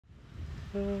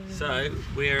So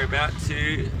we're about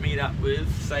to meet up with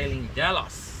Sailing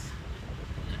Delos.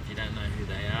 If you don't know who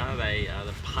they are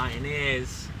the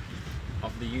pioneers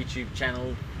of the YouTube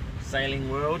channel Sailing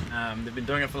World. They've been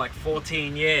doing it for like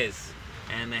 14 years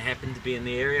and they happen to be in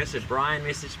the area. So Brian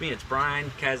messaged me. It's Brian,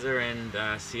 Kazza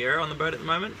and Sierra on the boat at the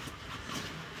moment.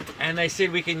 And they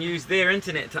said we can use their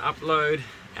internet to upload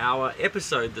our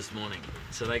episode this morning.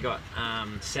 So they got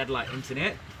satellite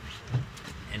internet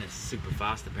and it's super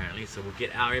fast apparently, so we'll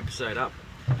get our episode up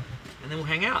and then we'll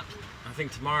hang out. I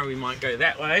think tomorrow we might go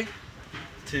that way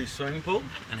to swimming pool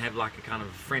and have like a kind of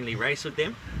friendly race with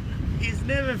them. He's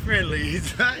never friendly,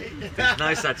 There's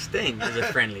no such thing as a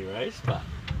friendly race, but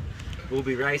we'll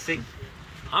be racing.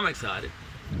 I'm excited.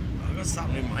 I've got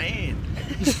something in my hand.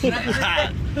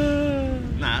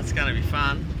 Nah, it's gonna be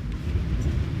fun.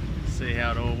 See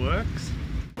how it all works.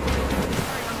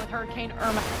 Hurricane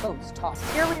Irma boats tossed.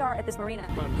 Here we are at this marina.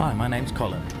 Hi, my name's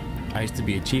Colin. I used to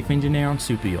be a chief engineer on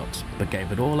super yachts, but gave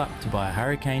it all up to buy a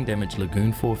hurricane-damaged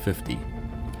Lagoon 450.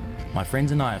 My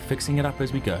friends and I are fixing it up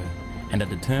as we go, and are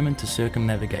determined to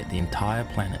circumnavigate the entire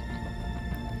planet.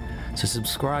 So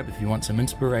subscribe if you want some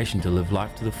inspiration to live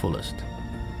life to the fullest.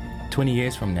 20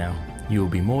 years from now, you will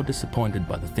be more disappointed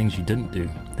by the things you didn't do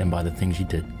than by the things you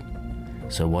did.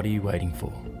 So what are you waiting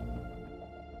for?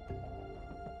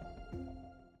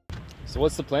 So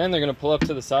what's the plan? They're gonna pull up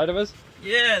to the side of us?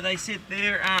 Yeah, they said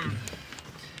their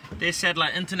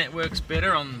satellite internet works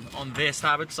better on their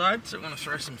starboard side, so we're gonna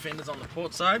throw some fenders on the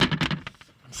port side and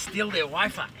steal their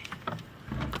Wi-Fi.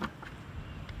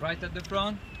 Right at the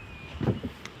front?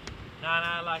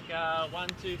 No, like 1,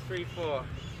 2, 3, 4.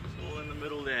 It's all in the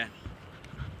middle there.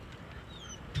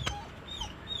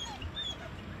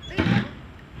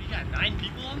 You got 9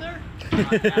 people on there?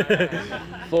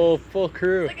 Full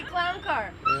crew. It's like a clown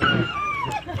car.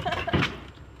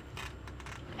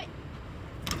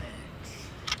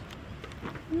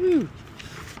 Woo.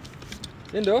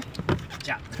 Indo.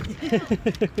 Ciao.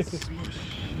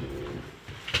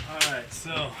 Alright,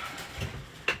 so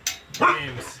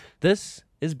James. This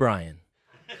is Brian.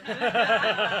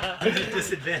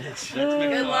 Disadvantage.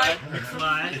 Good luck.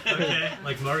 McFly. Okay.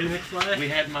 Like Marty McFly? We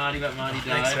had Marty, but Marty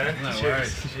died. Thanks, man. No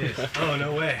Cheers. worries. Cheers. Oh,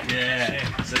 no way.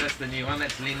 Yeah. So that's the new one.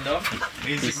 That's Lindo.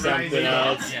 He's something crazy.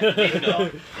 else. Yeah,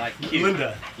 Lindo. Like cute.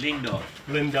 Linda. Lindo.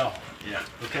 Linda. Yeah.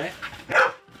 Okay.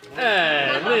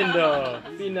 Hey,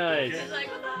 Lindo, be nice.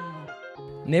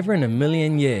 Never in a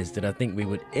million years did I think we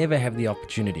would ever have the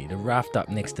opportunity to raft up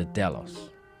next to Delos.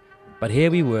 But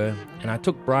here we were, and I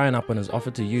took Brian up on his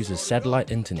offer to use his satellite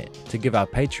internet to give our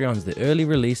Patreons the early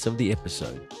release of the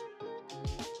episode.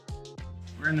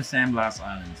 We're in the Sandblast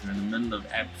Islands. We're in the middle of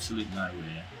absolute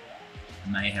nowhere.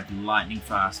 And they have lightning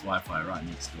fast Wi-Fi right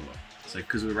next door. So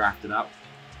because we rafted up,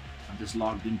 I've just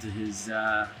logged into his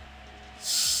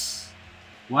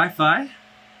Wi-Fi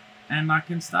and I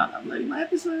can start uploading my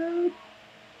episode.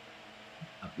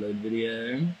 Upload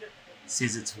video. It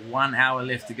says it's 1 hour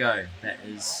left to go. That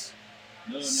is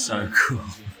so cool.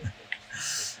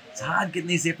 It's hard getting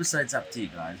these episodes up to you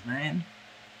guys, man.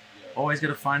 Always got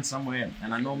to find somewhere,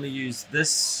 and I normally use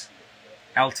this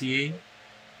LTE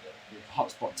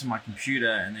hotspot to my computer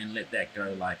and then let that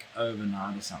go like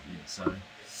overnight or something. So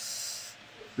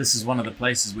this is one of the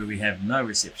places where we have no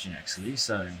reception actually,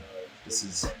 so this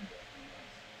is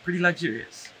pretty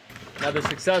luxurious. Another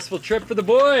successful trip for the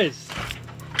boys.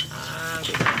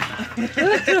 We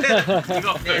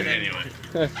got food anyway.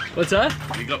 What's that?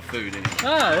 We got food anyway.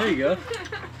 Ah, there you go.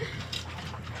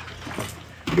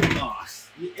 Oh,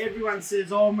 everyone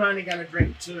says, oh, I'm only going to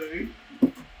drink 2.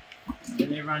 And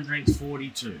everyone drinks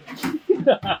 42.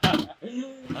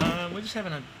 We're just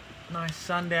having a nice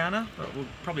sundowner, but we'll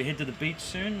probably head to the beach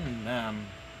soon and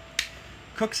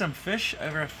cook some fish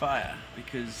over a fire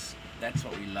because that's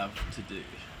what we love to do.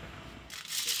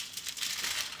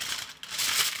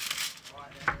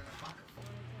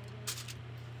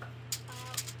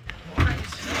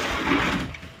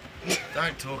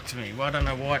 Don't talk to me. Well, I don't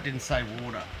know why it didn't say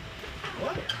water.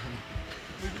 What?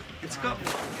 It's got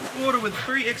water with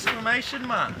 3 exclamation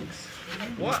marks.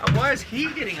 Why is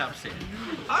he getting upset?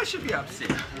 I should be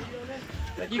upset.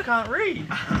 But you can't read.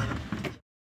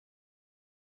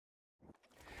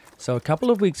 So a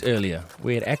couple of weeks earlier,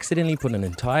 we had accidentally put an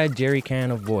entire jerry can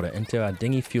of water into our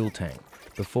dinghy fuel tank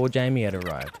before Jamie had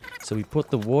arrived, so we put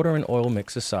the water and oil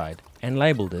mix aside and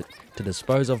labelled it to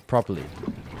dispose of properly.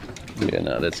 Yeah,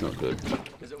 no, that's not good.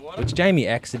 Which Jamie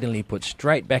accidentally put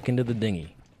straight back into the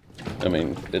dinghy. I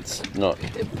mean, it's not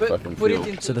fucking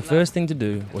fuel. So the first thing to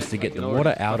do was to get the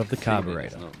water out of the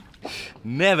carburetor.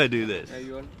 Never do this.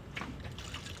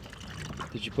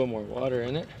 Did you put more water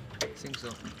in it? I think so.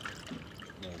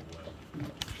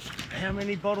 How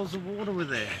many bottles of water were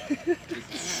there?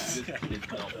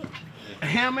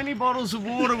 How many bottles of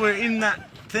water were in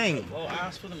that thing? Well, I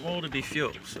asked for them all to be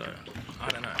fuel, so I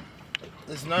don't know.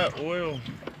 There's no oil.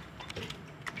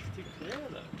 It's too clear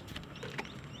though.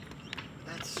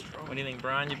 That's strong. What do you think,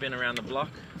 Brian? You've been around the block.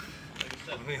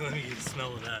 Let me get a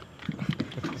smell of that.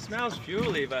 It smells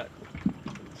fuely, but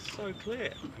it's so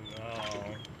clear.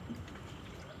 Wow.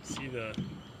 See like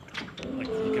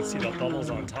you can see the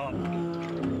bubbles on top.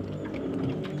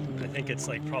 I think it's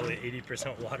like probably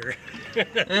 80% water.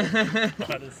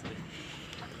 Honestly.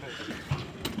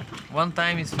 One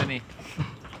time is funny.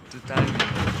 2 times,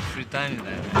 3 times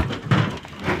that.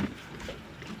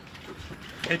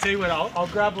 Hey, tell you what, I'll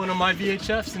grab one of my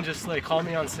VHFs and just like call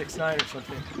me on 6-9 or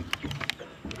something.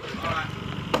 Alright.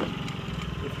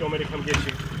 If you want me to come get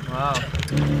you. Wow.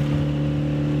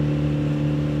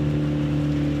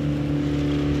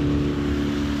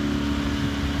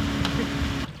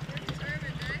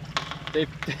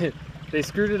 They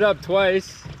screwed it up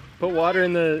twice. Put water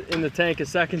in the tank a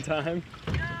second time.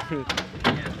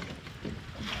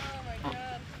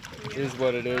 Is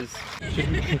what it is.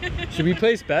 Should we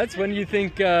place bets? When do you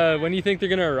think they're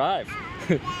gonna arrive?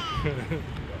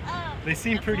 They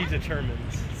seem pretty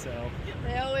determined, so.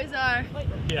 They always are.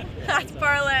 Yeah. That's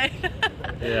Parlay.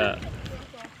 Yeah.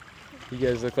 You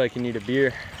guys look like you need a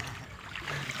beer.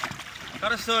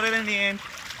 Got us sorted in the end.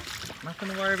 Nothing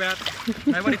to worry about.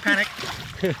 Nobody panic.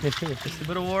 Just a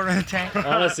bit of water in the tank.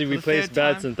 Honestly, we placed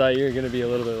bets and thought you were gonna be a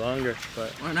little bit longer,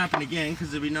 but Won't happen again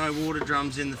because there'll be no water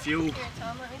drums in the fuel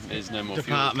There's no more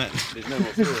department. fuel. There's no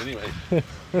more fuel anyway.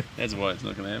 That's why it's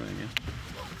not going to happen again.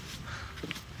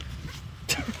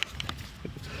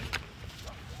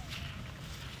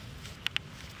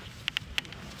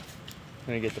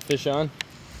 gonna get the fish on.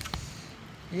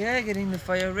 Yeah, getting the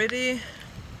fire ready.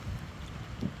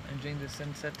 Enjoying the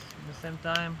sunset at the same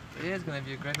time. Yeah, it's gonna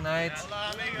be a great night.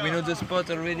 We know the spot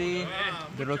already.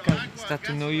 The local start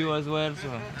to know you as well,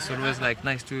 so it's always like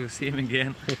nice to see him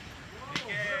again.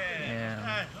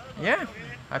 And yeah,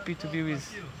 happy to be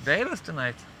with Delos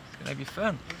tonight. It's gonna be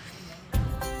fun.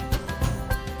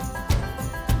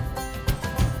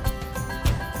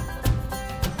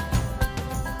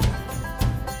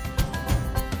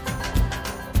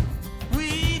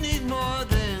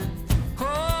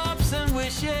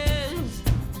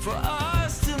 For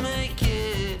us to make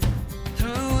it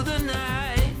through the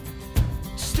night,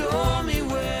 stormy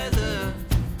weather,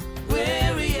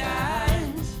 weary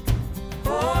eyes,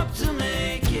 hope to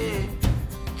make it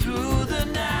through the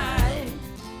night.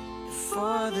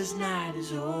 Before this night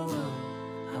is over,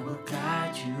 I will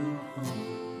guide you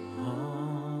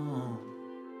home.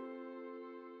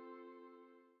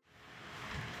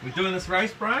 We doing this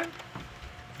race, Brian?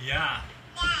 Yeah.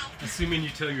 Assuming you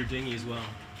tow your dinghy as well.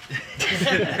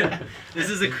 This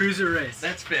is a cruiser race.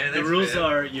 That's fair. The rules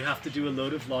are you have to do a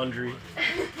load of laundry,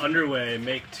 underway,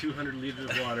 make 200 liters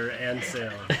of water, and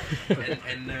sail.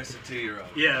 and nurse a 2-year-old.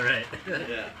 Yeah, right.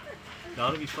 Yeah.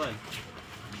 That'll be fun.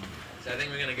 So I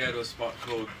think we're going to go to a spot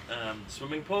called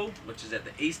Swimming Pool, which is at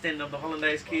the east end of the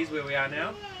Hollandaise Keys where we are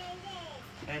now.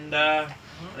 And I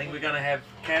think we're going to have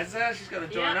Kazza, she's going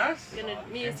to join us.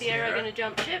 Me and Sierra are going to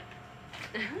jump ship.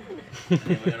 And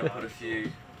then we're going to put a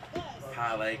few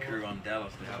Parlay crew on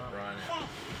Delos to help Brian out.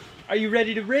 Are you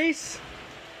ready to race?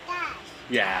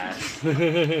 Yes.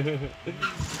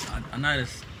 I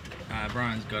noticed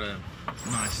Brian's got a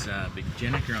nice big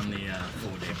Jenica on the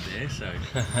foredeck there, so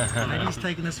maybe he's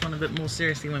taking this one a bit more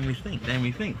seriously than we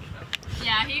think.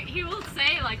 Yeah, he will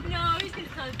say like, no, he's going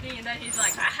to tell me, and then he's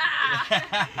like,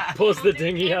 ha! Pulls the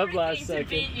dinghy up last second. To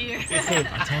beat you.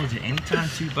 I told you, anytime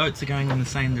 2 boats are going in the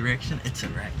same direction, it's a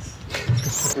race.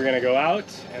 We're gonna go out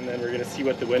and then we're gonna see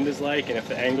what the wind is like, and if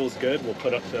the angle's good, we'll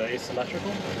put up the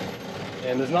asymmetrical.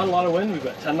 And there's not a lot of wind, we've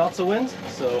got 10 knots of wind,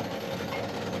 so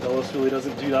Delos really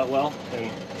doesn't do that well, and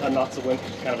 10 knots of wind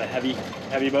is kind of a heavy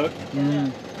boat.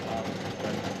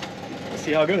 Let's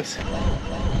see how it goes.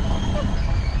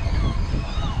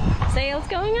 Sails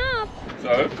going up.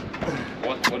 So,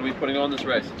 what are we putting on this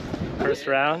race? First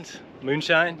round,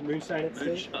 moonshine at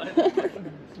stake.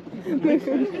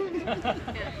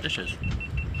 Dishes.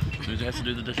 Who has to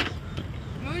do the dishes?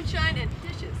 Moonshine and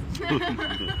dishes.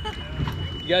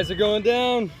 You guys are going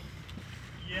down.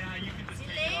 Yeah, you can just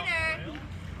See you later.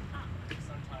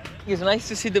 It's nice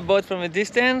to see the boat from a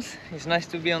distance. It's nice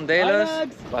to be on Delos,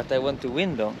 but I want to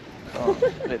win though. So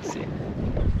let's see.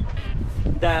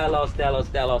 Delos,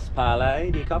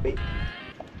 Parlay. Do you copy?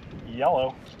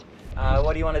 yellow.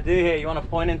 What do you want to do here? You want to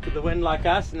point into the wind like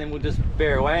us, and then we'll just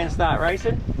bear away and start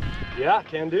racing? Yeah,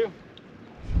 can do.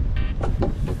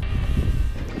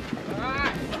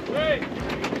 Alright. 3, 2,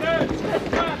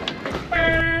 1.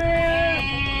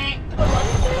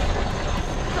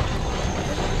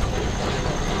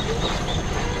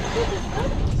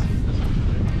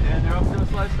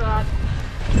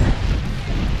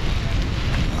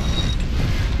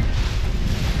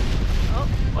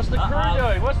 the crew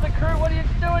doing? What's the crew? What are you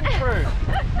doing, crew?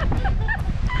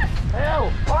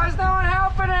 Hell, why is no one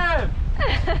helping him?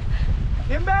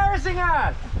 Embarrassing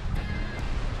us!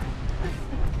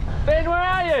 Ben, where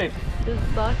are you? This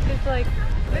box is like.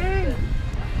 Ben!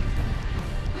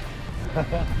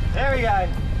 There we go.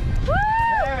 Woo!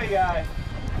 There we go.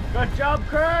 Good job,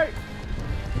 crew.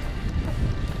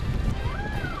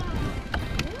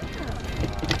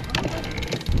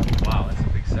 Wow, that's a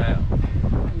big sail.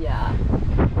 Yeah.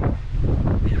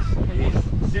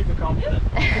 He's super confident.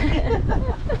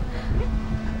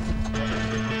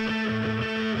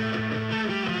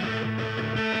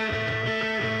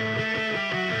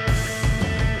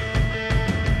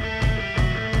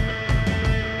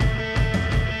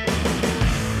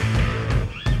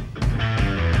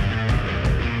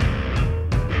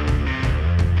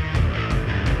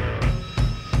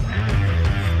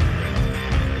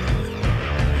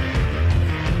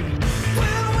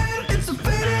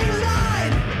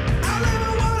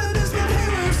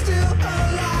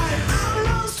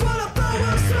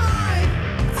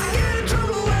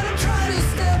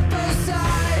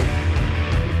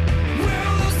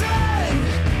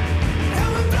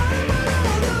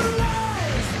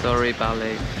 Sorry,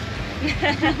 Parlay.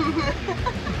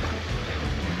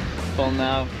 Fall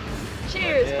now.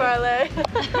 Cheers, Parlay.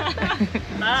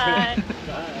 Bye.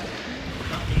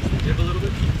 Dip a little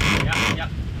bit. Yeah.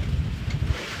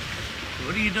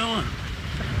 What are you doing?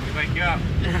 We wake you up.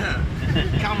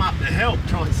 Come up to help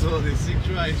try and sort this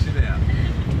situation out.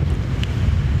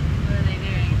 What are they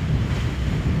doing?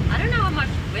 I don't know how much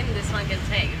wind this one can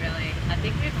take, really. I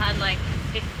think we've had like,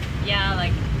 yeah,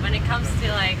 like when it comes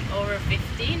to like over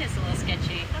 15, it's a little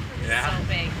sketchy. Yeah. It's so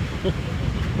big.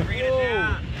 Bringing it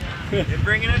down. They're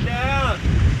bringing it down.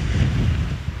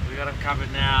 We got them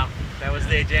covered now. That was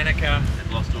their Jenica.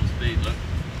 They've lost all speed, look.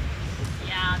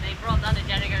 Yeah, they brought down the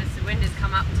Jenicas. The wind has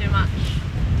come up too much.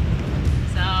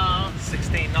 So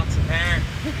 16 knots apparent.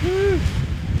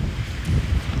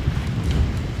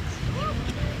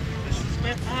 This is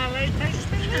where Parlay takes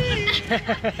the lead.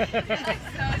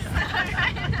 so sorry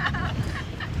right now.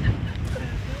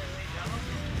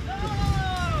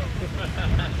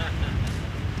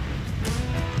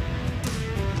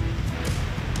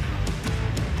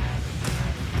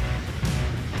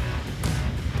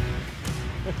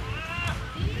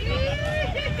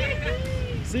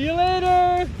 See you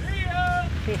later!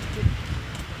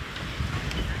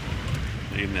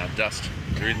 They're eating our dust.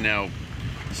 They're eating our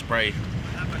spray.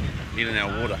 Eating our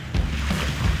water.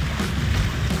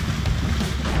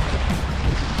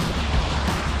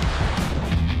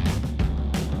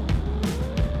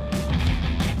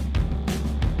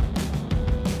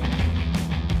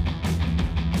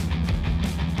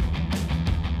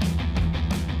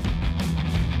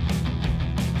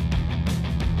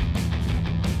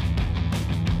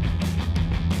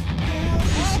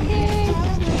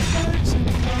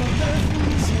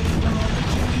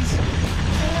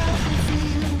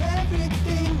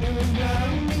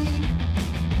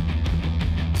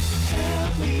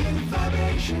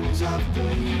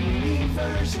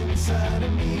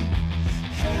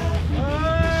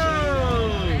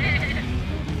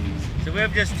 So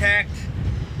we've just tacked.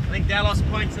 I think Delos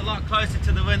points a lot closer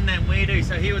to the wind than we do,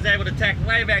 so he was able to tack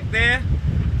way back there.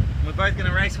 We're both going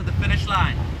to race for the finish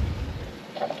line.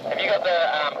 Have you got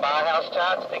the bar house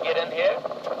charts to get in here?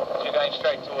 So you're going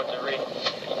straight towards the reef.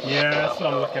 Yeah, that's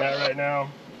what I'm looking at right now.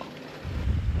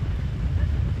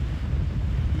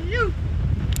 You.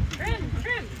 Trim.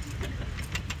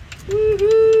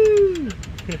 Woohoo!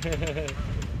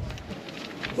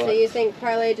 So you think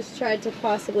Parlay just tried to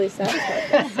possibly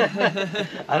sabotage us?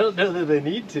 I don't know that they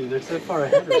need to. They're so far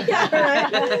ahead of us. Yeah,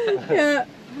 right? Yeah.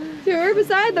 So we were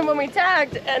beside them when we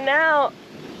tagged, and now...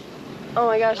 Oh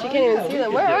my gosh, you can't even see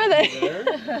them. Where are they?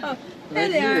 Oh, there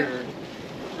they are.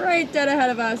 Right dead ahead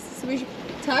of us. So we should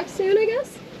tack soon, I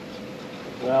guess?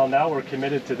 Well, now we're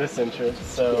committed to this entrance,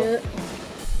 so... Yeah.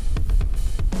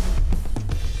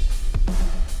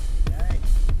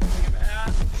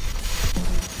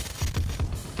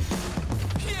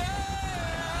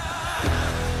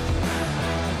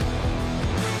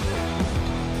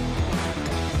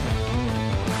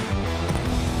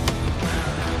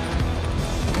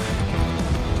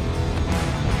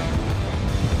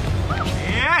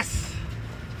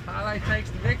 Parlay takes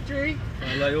the victory.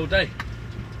 Parlay all day.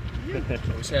 That's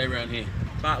what we say around here.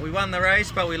 But we won the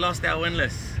race, but we lost our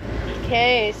windlass.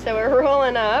 Okay, so we're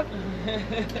rolling up.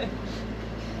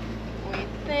 We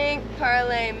think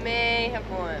Parlay may have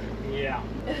won. Yeah.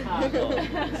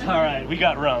 It's alright, we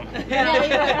got rum.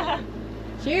 Yeah.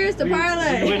 Cheers to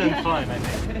Parlay! We win in fun, I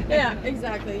think. Yeah,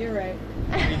 exactly, you're right.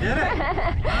 We did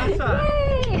it.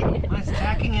 Awesome. Nice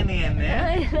tacking in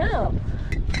Wow.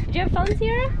 Did you have fun,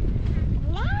 Sierra?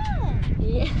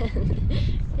 Yeah.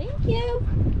 Thank you.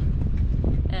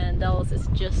 And Delos is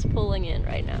just pulling in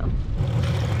right now.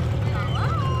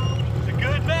 It's a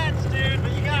good match, dude,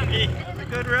 but you got me. It's a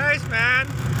good race, man.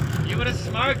 You would have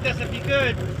smoked us if you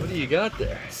could. What do you got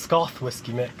there? Scoth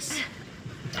whiskey mix.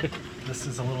 This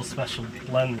is a little special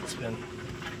blend that's been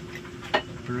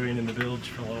brewing in the bilge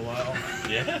for a little while.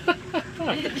 Yeah.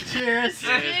 Cheers.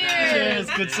 Cheers.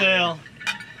 Good sail.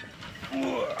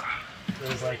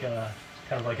 There's like a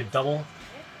kind of like a double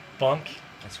bunk.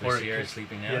 That's where Sierra's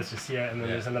sleeping now. Yeah, it's just and then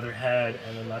there's another head,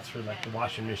 and then that's where like the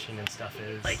washing machine and stuff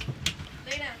is. Like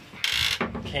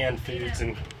canned foods,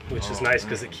 and which is nice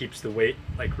because it keeps the weight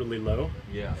like really low.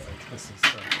 Yeah. Like, this is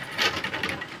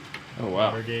Oh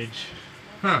wow. water gauge.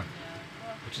 Huh.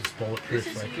 Which is bulletproof.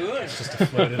 This is like good. it's just a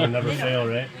float, it'll never fail,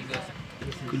 right?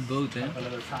 Good boat, eh?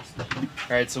 Another pasta.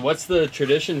 Alright, so what's the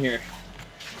tradition here?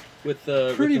 With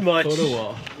the much photo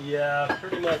wall? Yeah,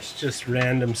 pretty much just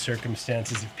random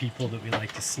circumstances of people that we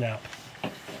like to snap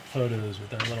photos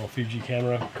with our little Fuji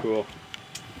camera. Cool.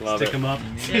 Love Stick it. them up.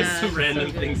 Yeah, some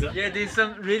random things up. Yeah, there's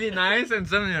some really nice and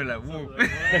some you're like, whoa.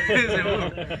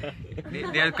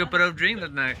 They had a couple of drinks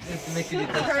that night. Make a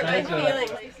little Hurt my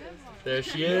feelings. There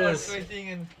she is.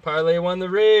 Parlay won the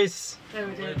race. Yeah,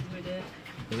 we did. We did.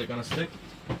 Is it gonna stick?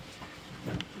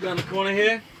 Down the corner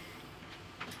here.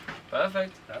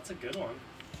 Perfect. That's a good one.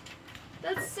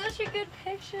 That's such a good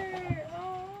picture.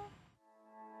 Oh.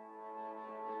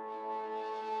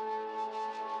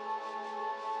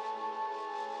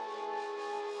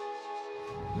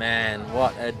 Man,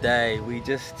 what a day. We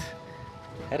just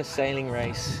had a sailing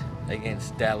race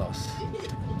against Delos.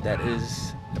 That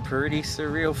is a pretty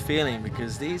surreal feeling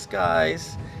because these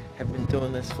guys have been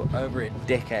doing this for over a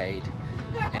decade,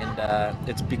 and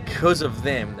it's because of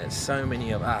them that so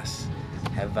many of us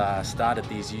have started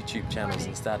these YouTube channels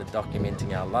and started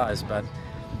documenting our lives. But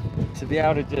to be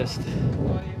able to just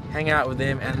hang out with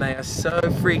them, and they are so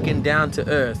freaking down to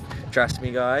earth. Trust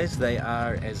me guys, they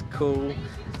are as cool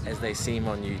as they seem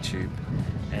on YouTube,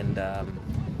 and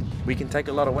we can take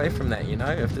a lot away from that, you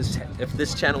know. If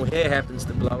this channel here happens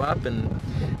to blow up and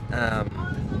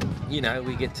you know,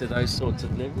 we get to those sorts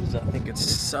of levels, I think it's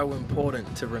so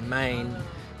important to remain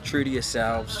true to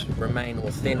yourselves, remain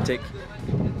authentic.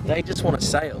 They just want to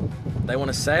sail. They want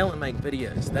to sail and make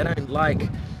videos. They don't like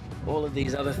all of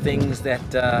these other things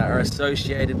that are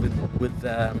associated with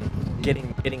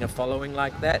getting a following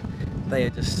like that. They are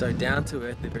just so down to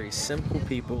earth. They're very simple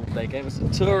people. They gave us a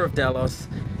tour of Delos,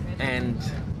 and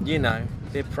you know,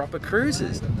 they're proper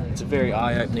cruisers. It's a very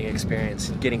eye-opening experience,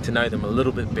 getting to know them a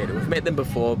little bit better. We've met them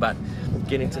before, but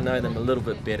getting to know them a little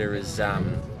bit better has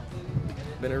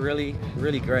been a really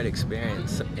great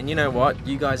experience. And you know what?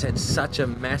 You guys had such a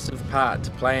massive part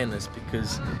to play in this,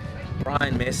 because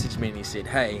Brian messaged me and he said,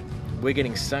 hey, we're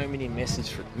getting so many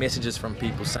messages from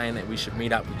people saying that we should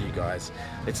meet up with you guys.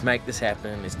 Let's make this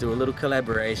happen. Let's do a little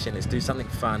collaboration. Let's do something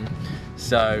fun.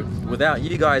 So without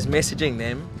you guys messaging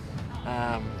them,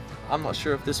 I'm not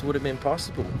sure if this would have been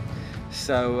possible.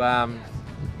 So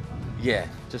yeah,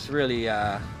 just really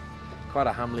quite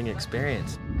a humbling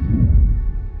experience.